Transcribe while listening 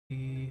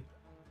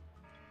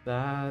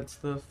That's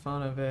the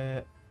fun of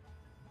it.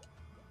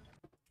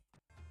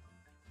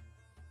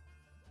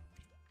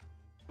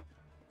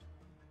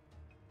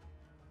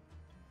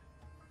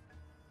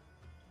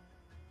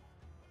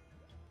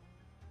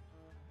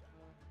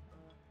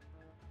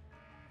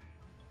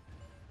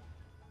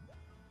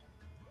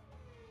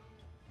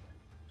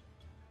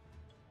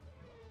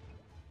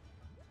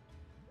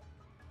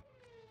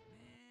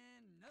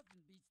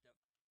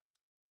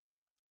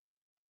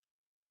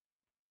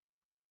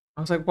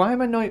 I was like, why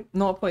am I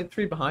not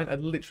 0.3 behind? I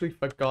literally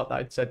forgot that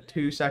I'd said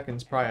 2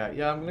 seconds prior.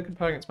 Yeah, I'm going to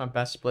compare against my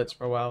best splits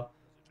for a while.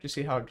 Just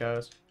see how it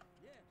goes.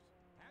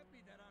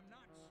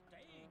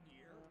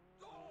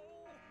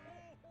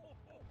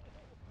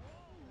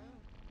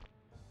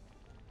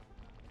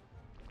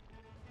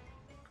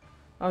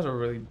 That was a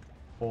really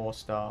poor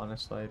start,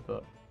 honestly,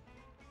 but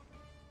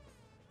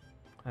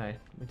hey,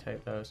 we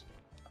take those.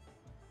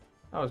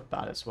 That was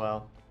bad as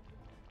well.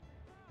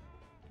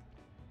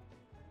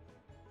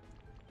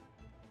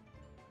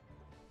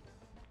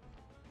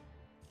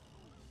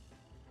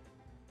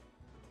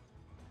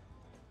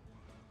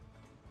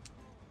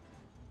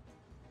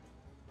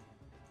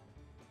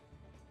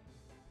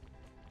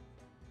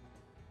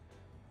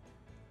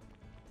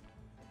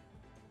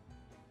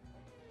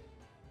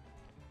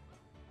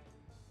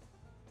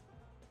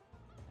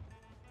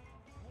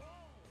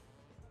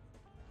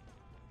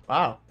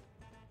 Wow.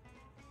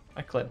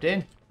 I clipped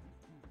in.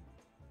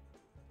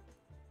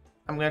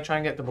 I'm going to try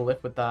and get double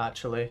lift with that,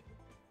 actually.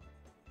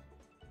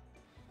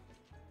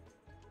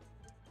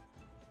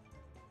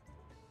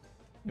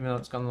 Even though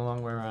it's gone the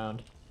long way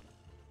around.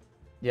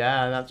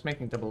 Yeah, that's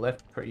making double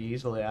lift pretty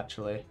easily,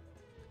 actually.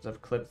 Because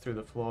I've clipped through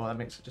the floor. That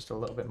makes it just a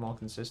little bit more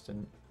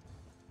consistent.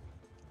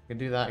 I can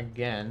do that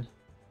again.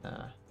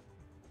 Nah.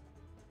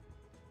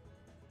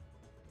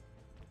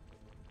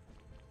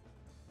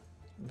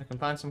 If I can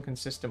find some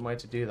consistent way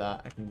to do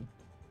that, I can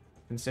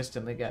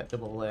consistently get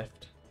double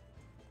lift.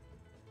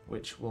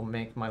 Which will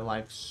make my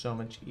life so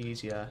much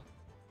easier.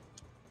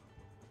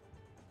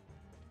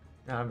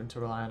 Not having to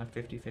rely on a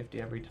 50-50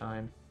 every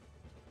time.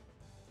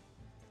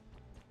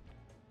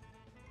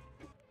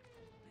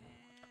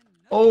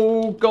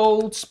 Oh,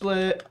 gold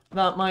split.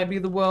 That might be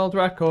the world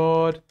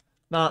record.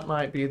 That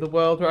might be the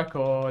world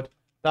record.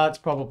 That's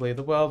probably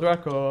the world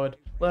record.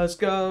 Let's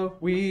go.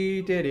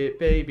 We did it,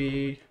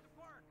 baby.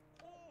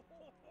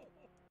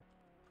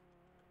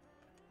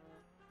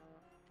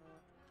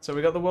 So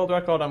we got the world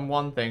record on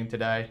one thing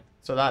today.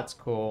 So that's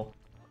cool.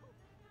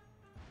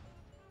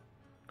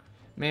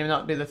 May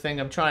not be the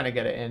thing I'm trying to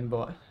get it in,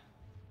 but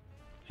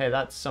hey,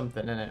 that's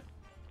something, innit?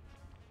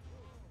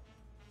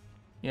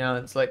 You know,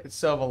 it's like the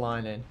silver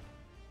lining.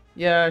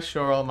 Yeah,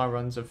 sure, all my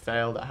runs have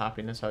failed at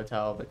Happiness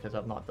Hotel because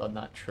I've not done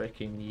that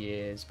trick in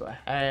years, but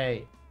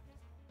hey,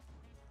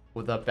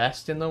 we're the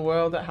best in the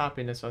world at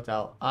Happiness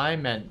Hotel. I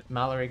meant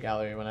Mallory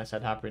Gallery when I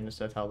said Happiness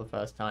Hotel the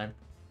first time.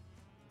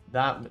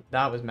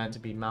 That was meant to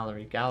be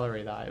Mallory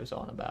Gallery that I was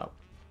on about.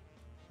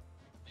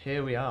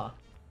 Here we are.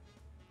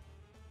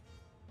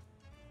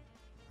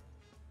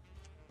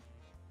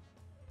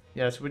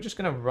 Yeah, so we're just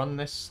going to run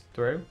this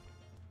through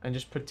and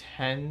just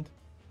pretend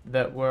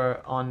that we're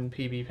on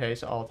PB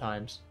pace at all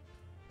times.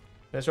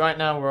 Because right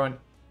now we're on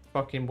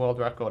fucking world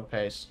record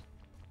pace.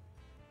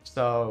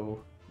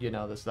 So, you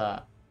know, there's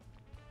that.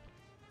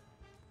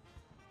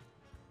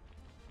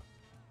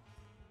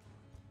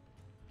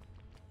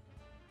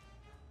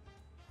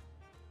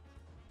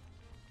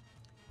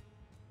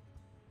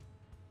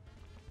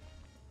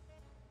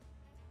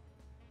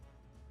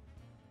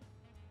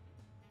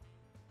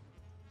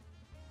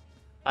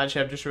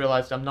 Actually, I've just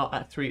realized I'm not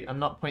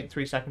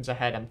 0.3 seconds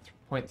ahead, I'm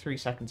 0.3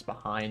 seconds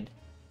behind.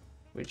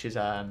 Which is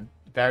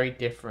very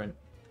different.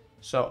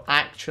 So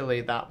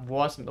actually that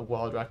wasn't the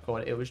world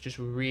record, it was just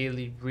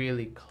really,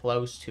 really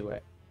close to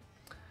it.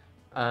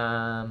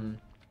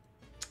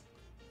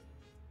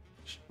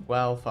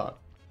 Well, fuck.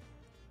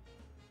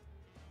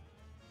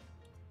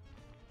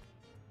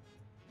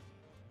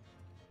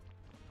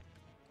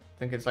 I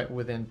think it's like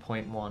within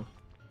 0.1,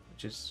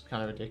 which is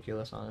kind of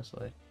ridiculous,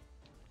 honestly.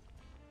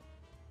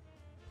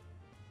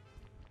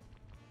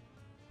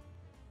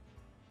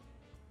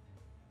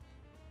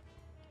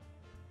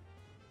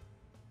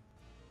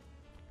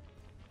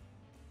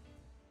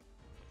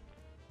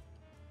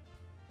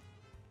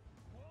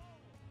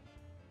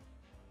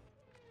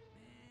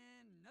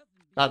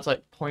 That's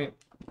like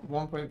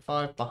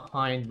 1.5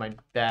 behind my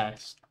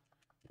best,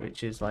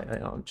 which is like,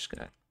 I'm just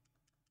gonna,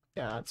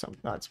 yeah,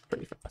 that's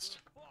pretty fast.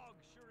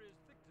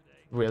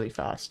 Really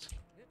fast.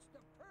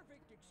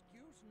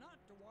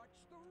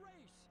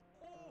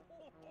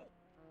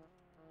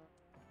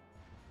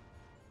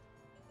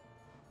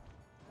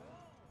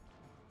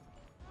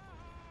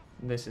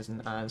 This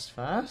isn't as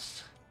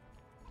fast,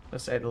 to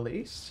say the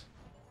least.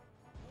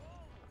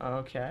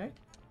 Okay.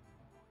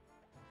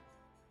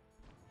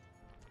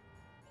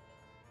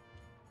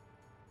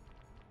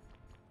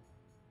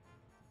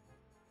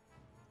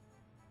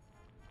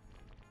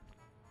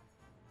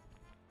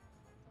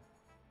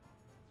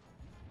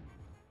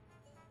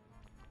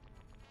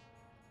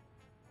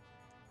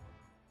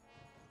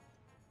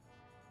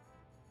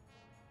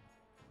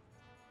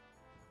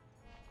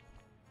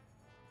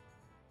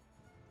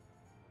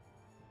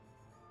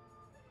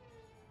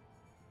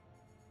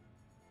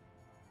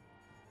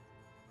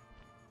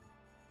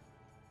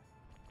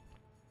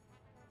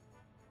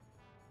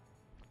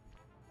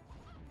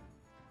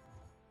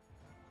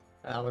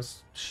 That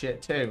was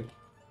shit too.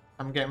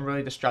 I'm getting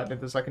really distracted.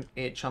 There's like an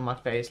itch on my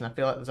face and I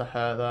feel like there's a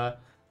hurt there.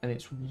 And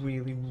it's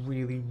really,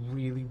 really,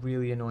 really,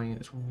 really annoying.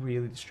 It's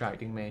really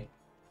distracting me.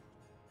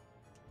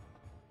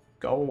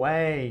 Go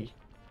away.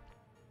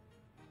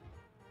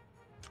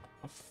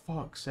 For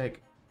fuck's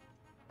sake.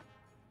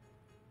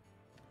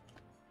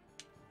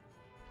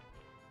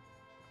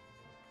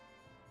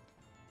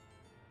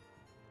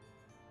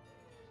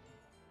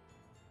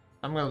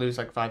 I'm gonna lose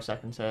like 5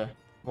 seconds here.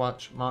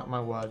 Watch, mark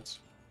my words.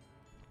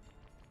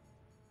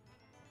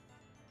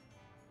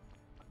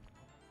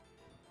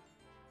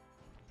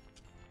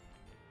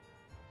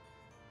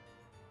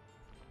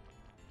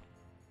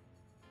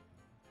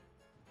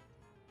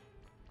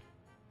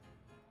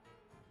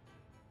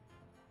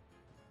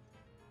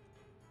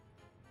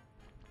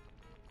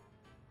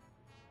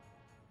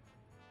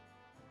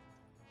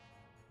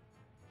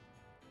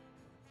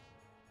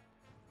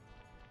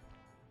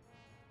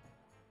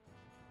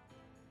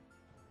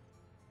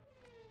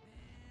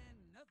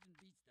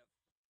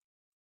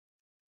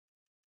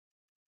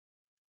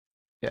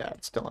 Yeah,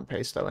 it's still on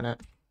pace though, isn't it?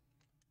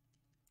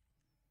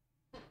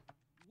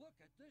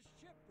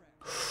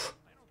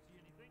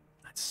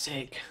 That's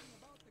sick.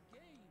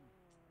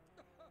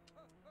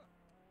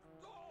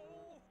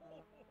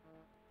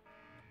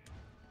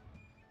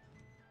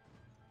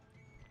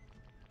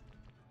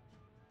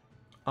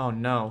 Oh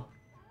no.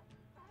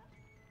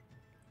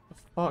 What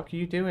the fuck are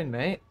you doing,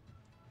 mate?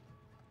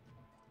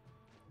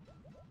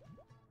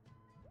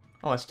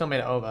 Oh, I still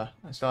made it over.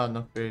 I still had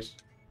enough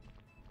boost.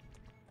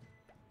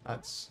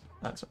 That's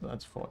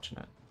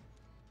fortunate.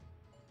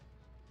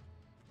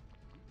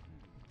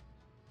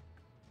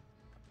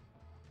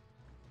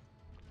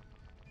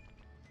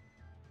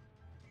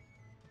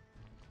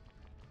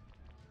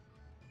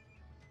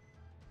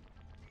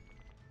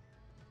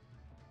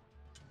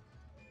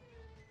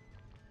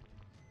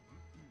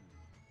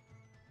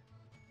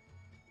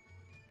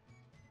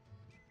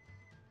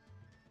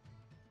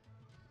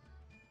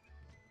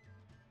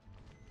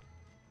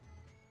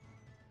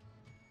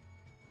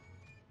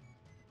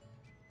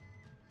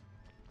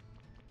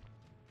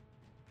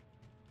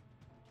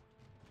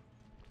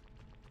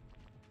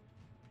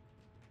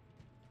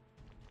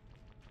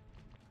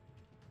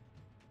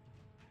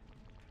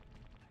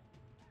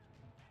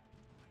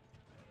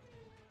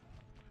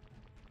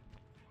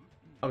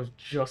 I was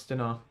just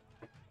enough.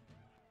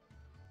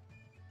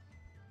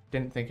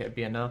 Didn't think it'd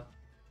be enough.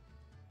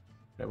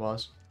 But it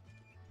was.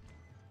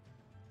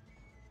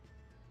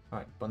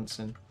 Alright,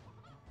 Bunsen.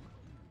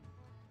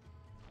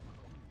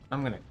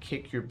 I'm gonna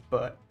kick your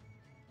butt.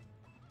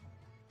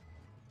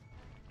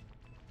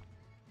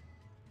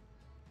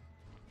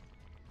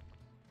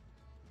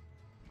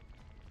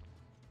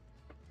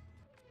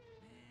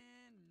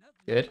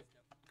 Good.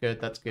 Good,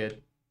 that's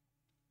good.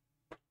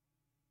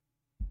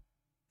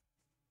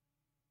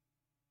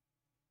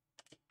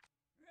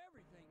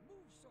 Everything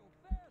moves so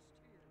fast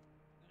here,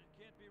 and it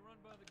can't be run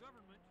by the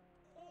government.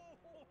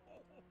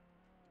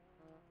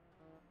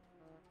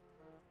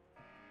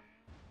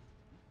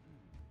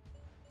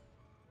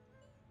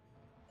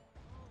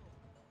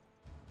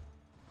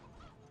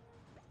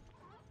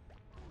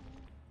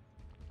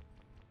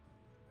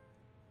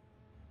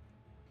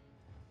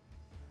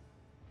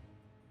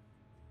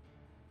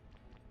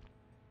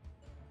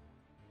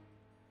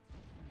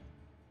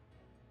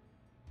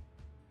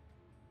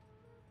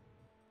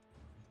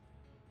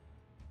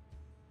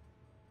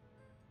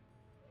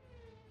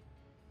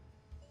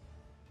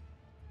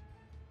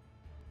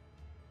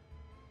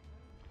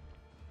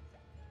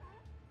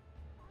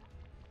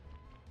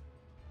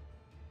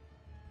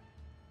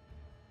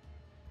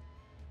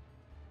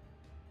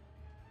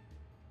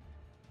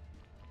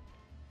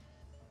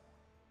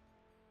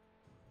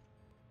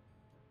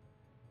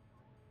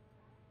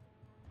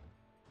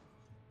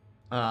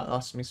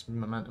 Lost me some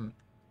momentum.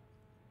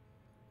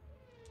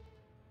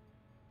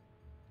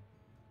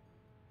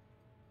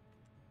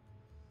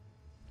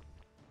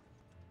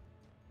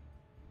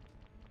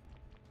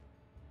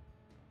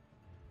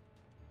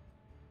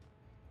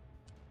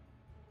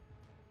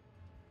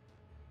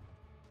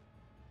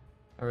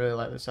 I really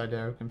like this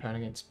idea of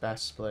comparing against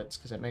best splits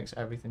because it makes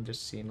everything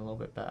just seem a little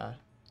bit better.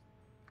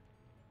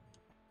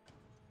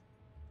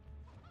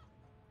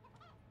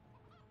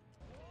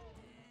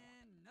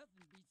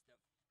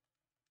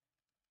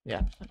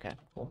 Yeah, okay,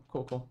 cool,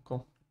 cool, cool,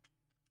 cool.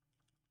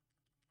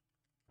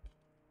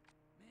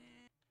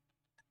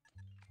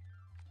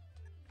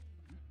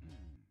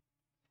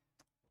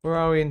 Where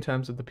are we in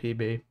terms of the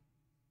PB?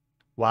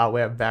 Wow,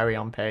 we're very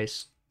on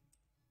pace.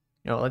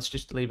 You know, let's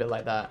just leave it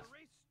like that. The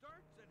race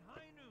starts at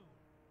high noon.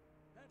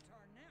 That's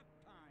our nap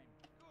time.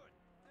 Good.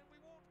 Then we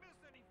won't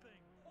miss anything.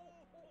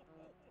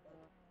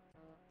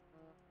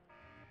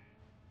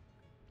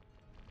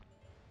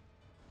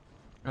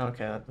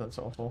 Okay, that's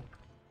awful.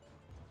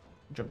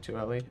 Jumped too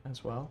early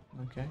as well.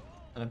 Okay.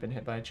 And I've been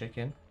hit by a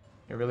chicken.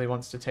 It really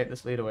wants to take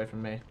this lead away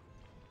from me.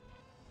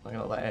 I'm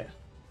gonna let it.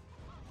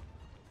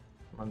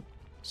 Come on,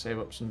 save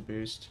up some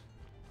boost.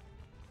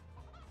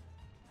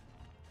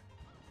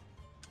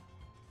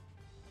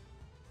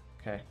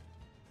 Okay.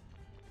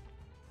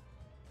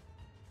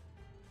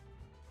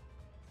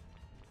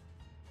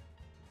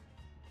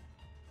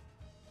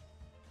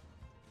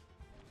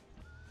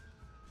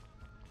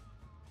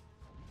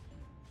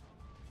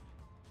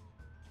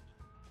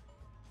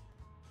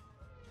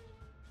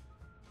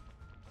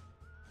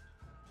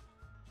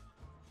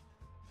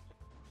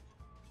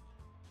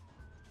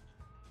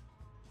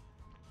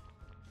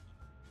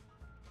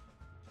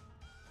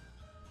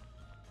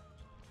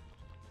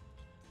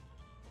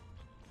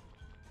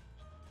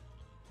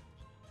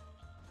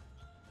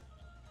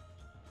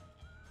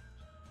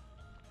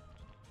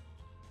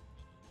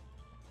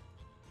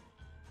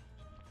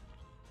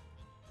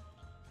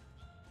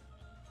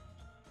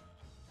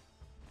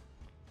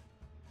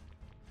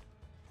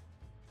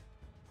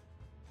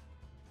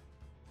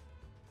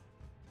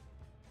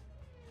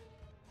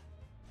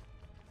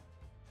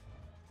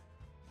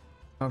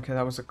 Okay,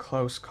 that was a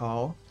close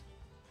call.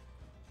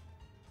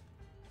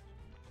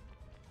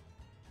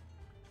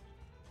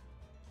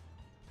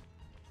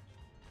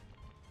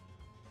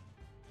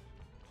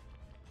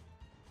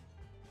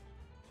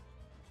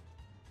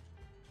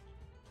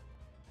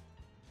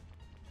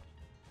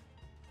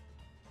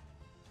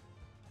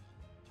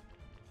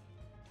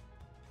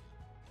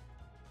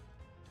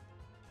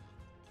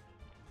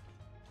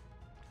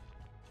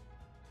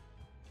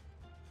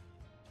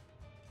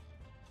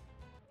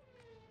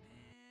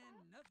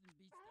 Man, nothing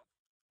beats the.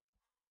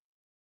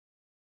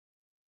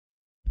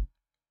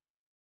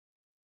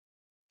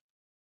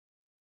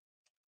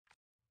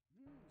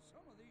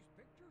 Some of these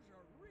pictures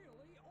are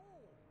really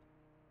old.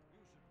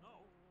 You should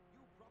know. You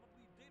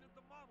probably dated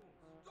the models.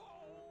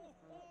 Oh!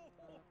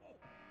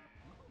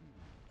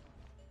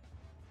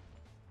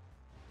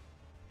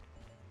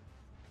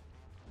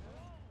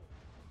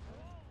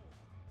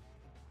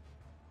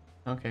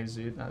 Okay,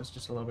 Zoot, that was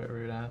just a little bit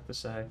rude, I have to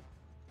say.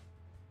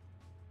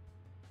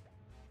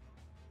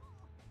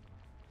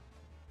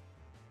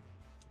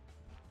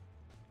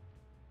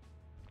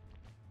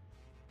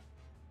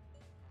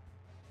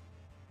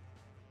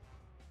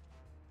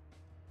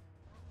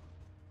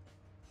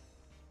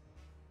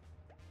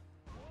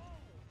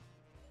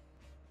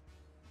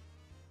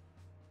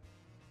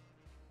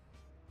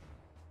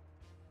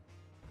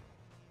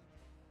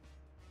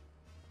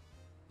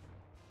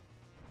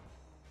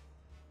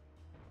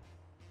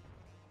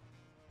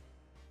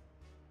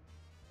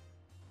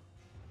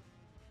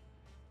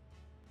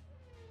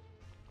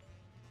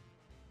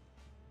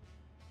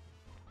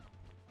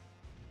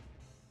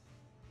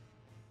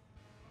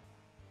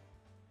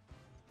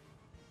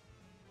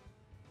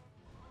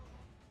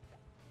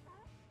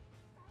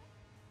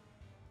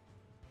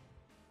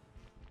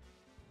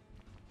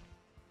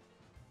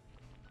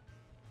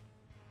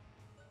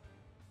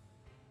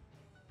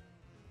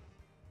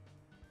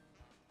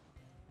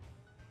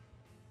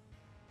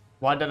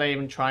 Why did I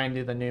even try and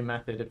do the new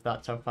method if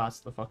that's how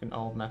fast the fucking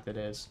old method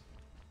is?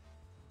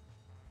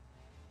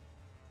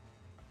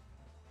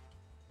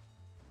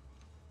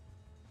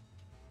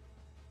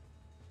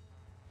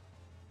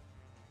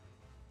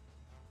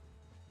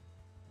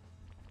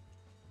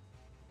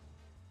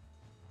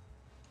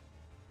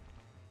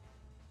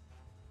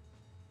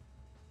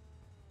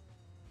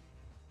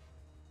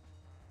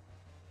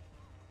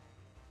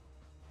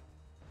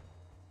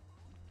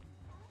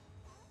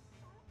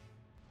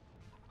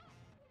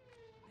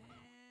 Man,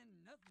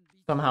 nothing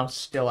beats. Somehow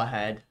still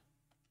ahead.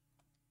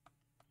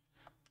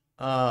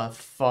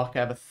 Fuck, I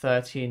have a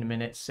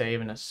 13-minute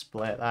save and a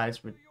split. That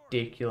is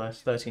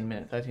ridiculous. 13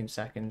 minute, 13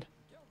 second.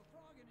 Tell the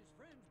frog and his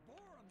friends bore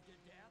him to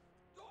death.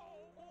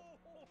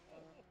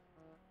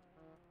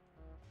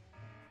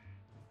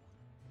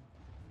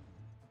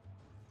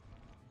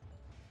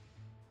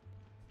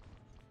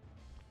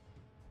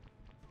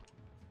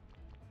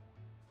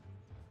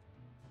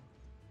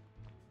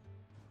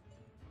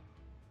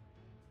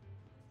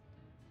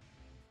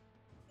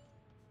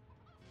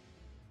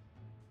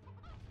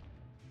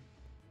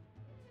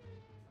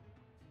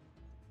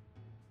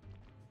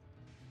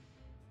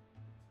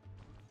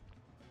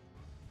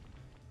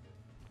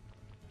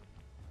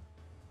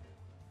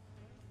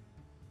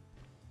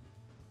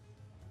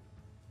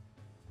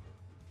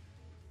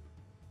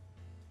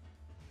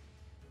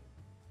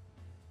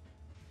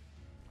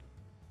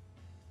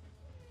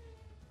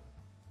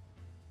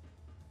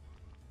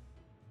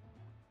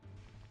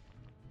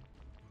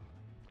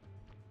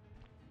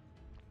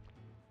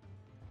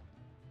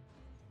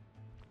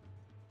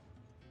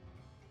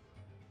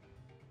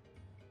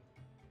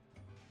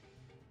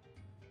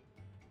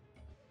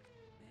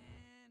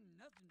 Man,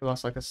 nothing. We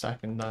lost like a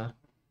second there.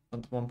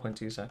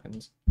 1.2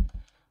 seconds.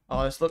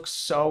 Oh, this looks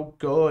so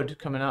good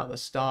coming out at the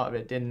start of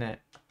it, didn't it?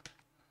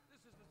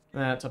 I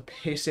had to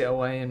piss it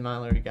away in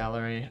Mallory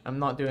Gallery. I'm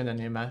not doing the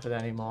new method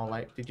anymore.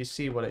 Like, did you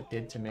see what it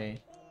did to me?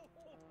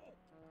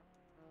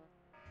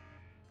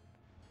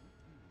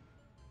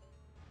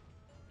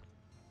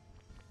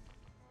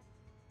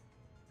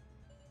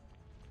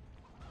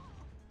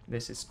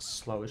 This is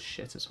slow as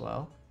shit as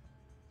well.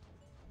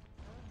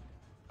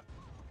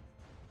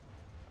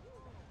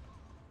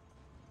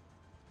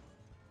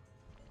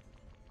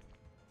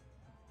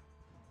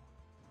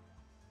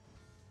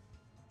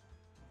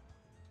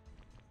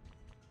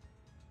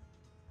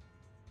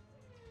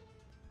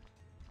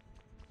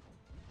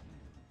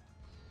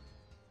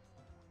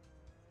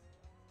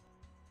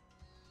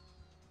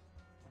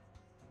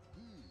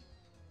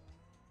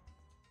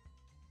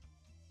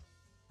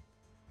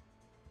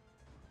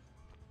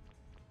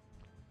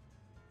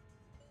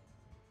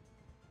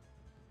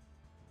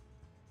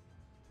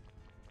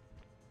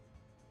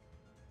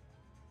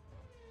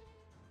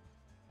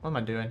 What am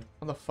I doing?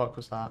 What the fuck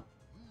was that?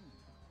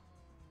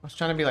 I was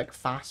trying to be like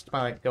fast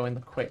by like going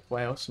the quick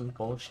way or some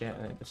bullshit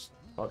and it just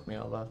fucked me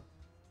over.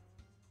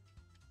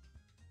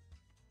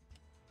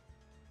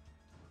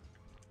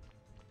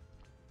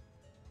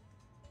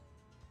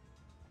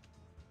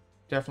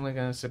 Definitely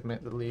gonna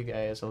submit the League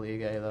A as a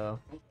League A though.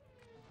 Man,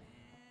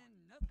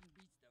 nothing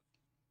beats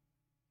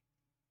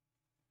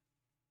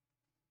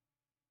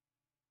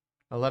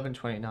the.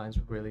 11:29 is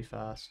really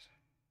fast.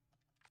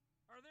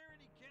 Are there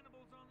any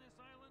cannibals on this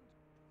island?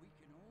 We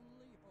can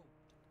only hope.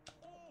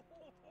 Oh,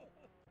 ho, ho,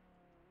 ho.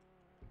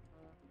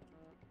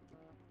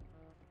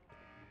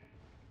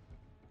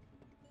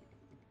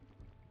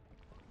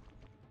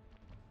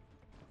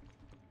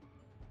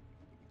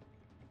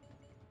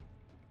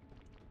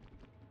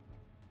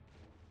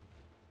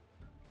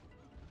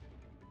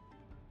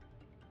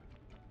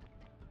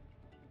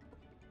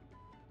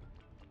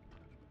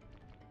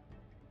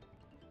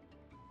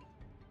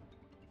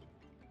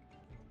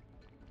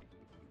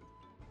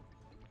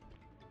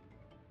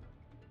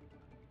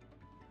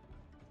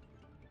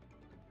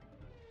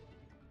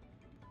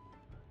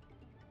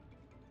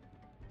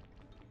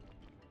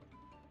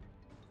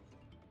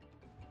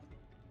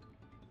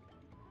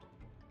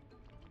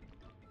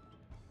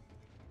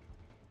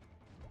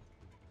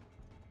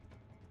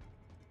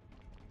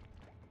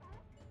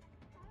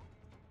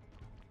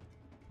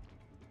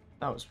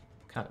 That was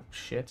kind of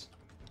shit.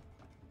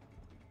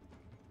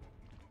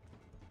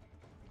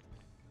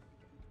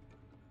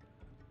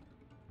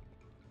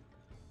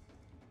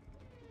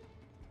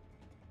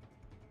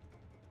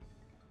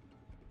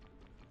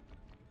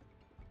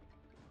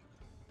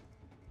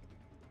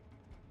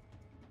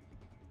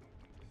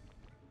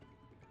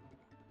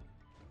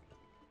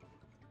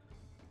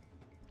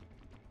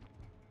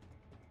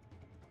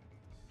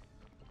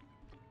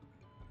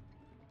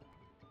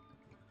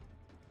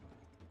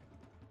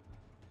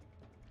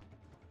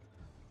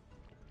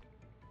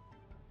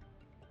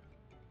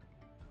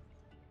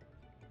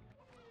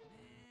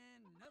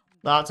 Man, nothing.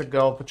 That's a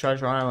goal for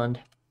Treasure Island.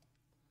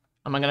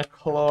 Am I going to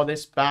claw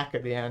this back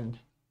at the end?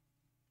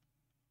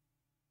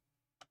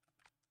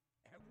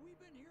 Have we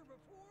been here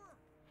before?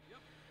 Yep,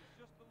 it's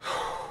just a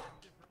little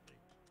differently.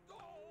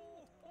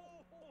 Oh, ho,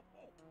 ho,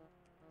 ho.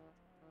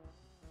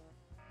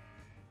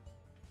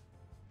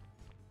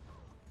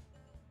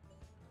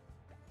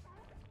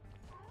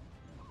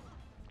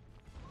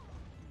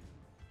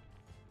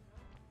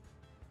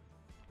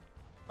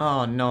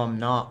 Oh, no, I'm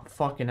not.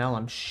 Fucking hell,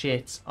 I'm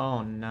shit.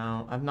 Oh,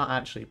 no. I've not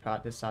actually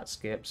practiced that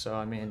skip, so,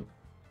 I mean...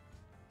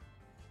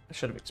 I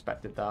should have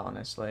expected that,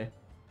 honestly.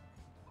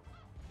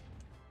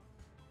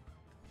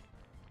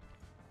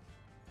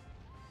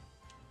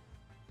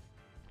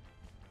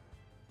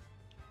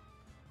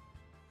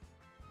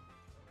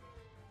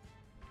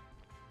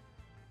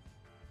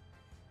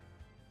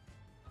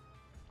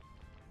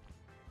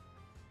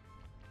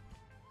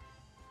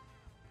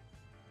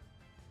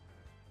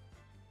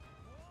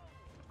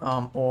 Oh,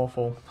 I'm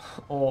awful.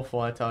 Awful,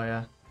 I tell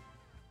ya.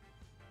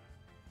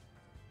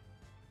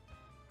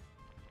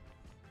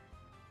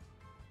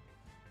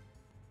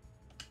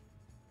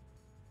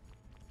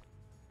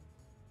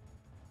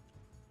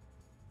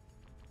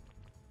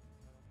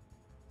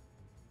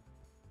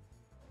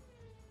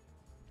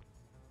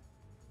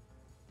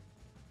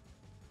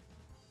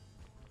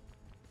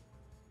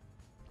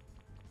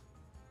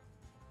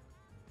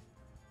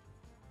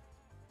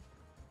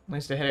 At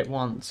least I hit it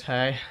once,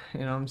 hey? You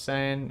know what I'm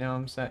saying? You know what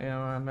I'm saying? You know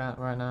where I'm at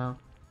right now?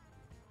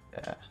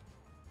 Yeah.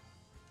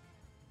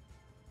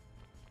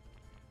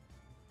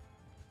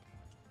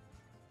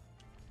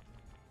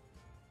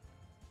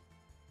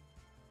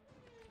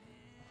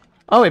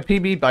 Oh, it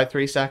PB'd by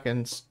 3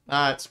 seconds.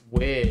 That's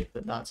weird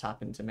that that's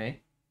happened to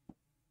me.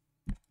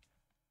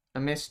 I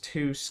missed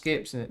 2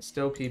 skips and it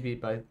still PB'd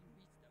by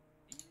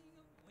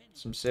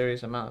some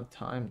serious amount of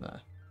time there.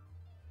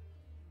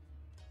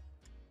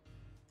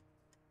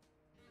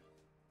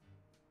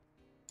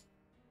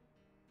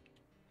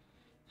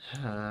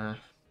 I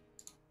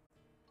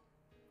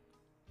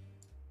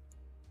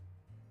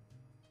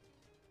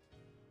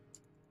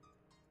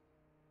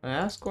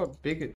ask what big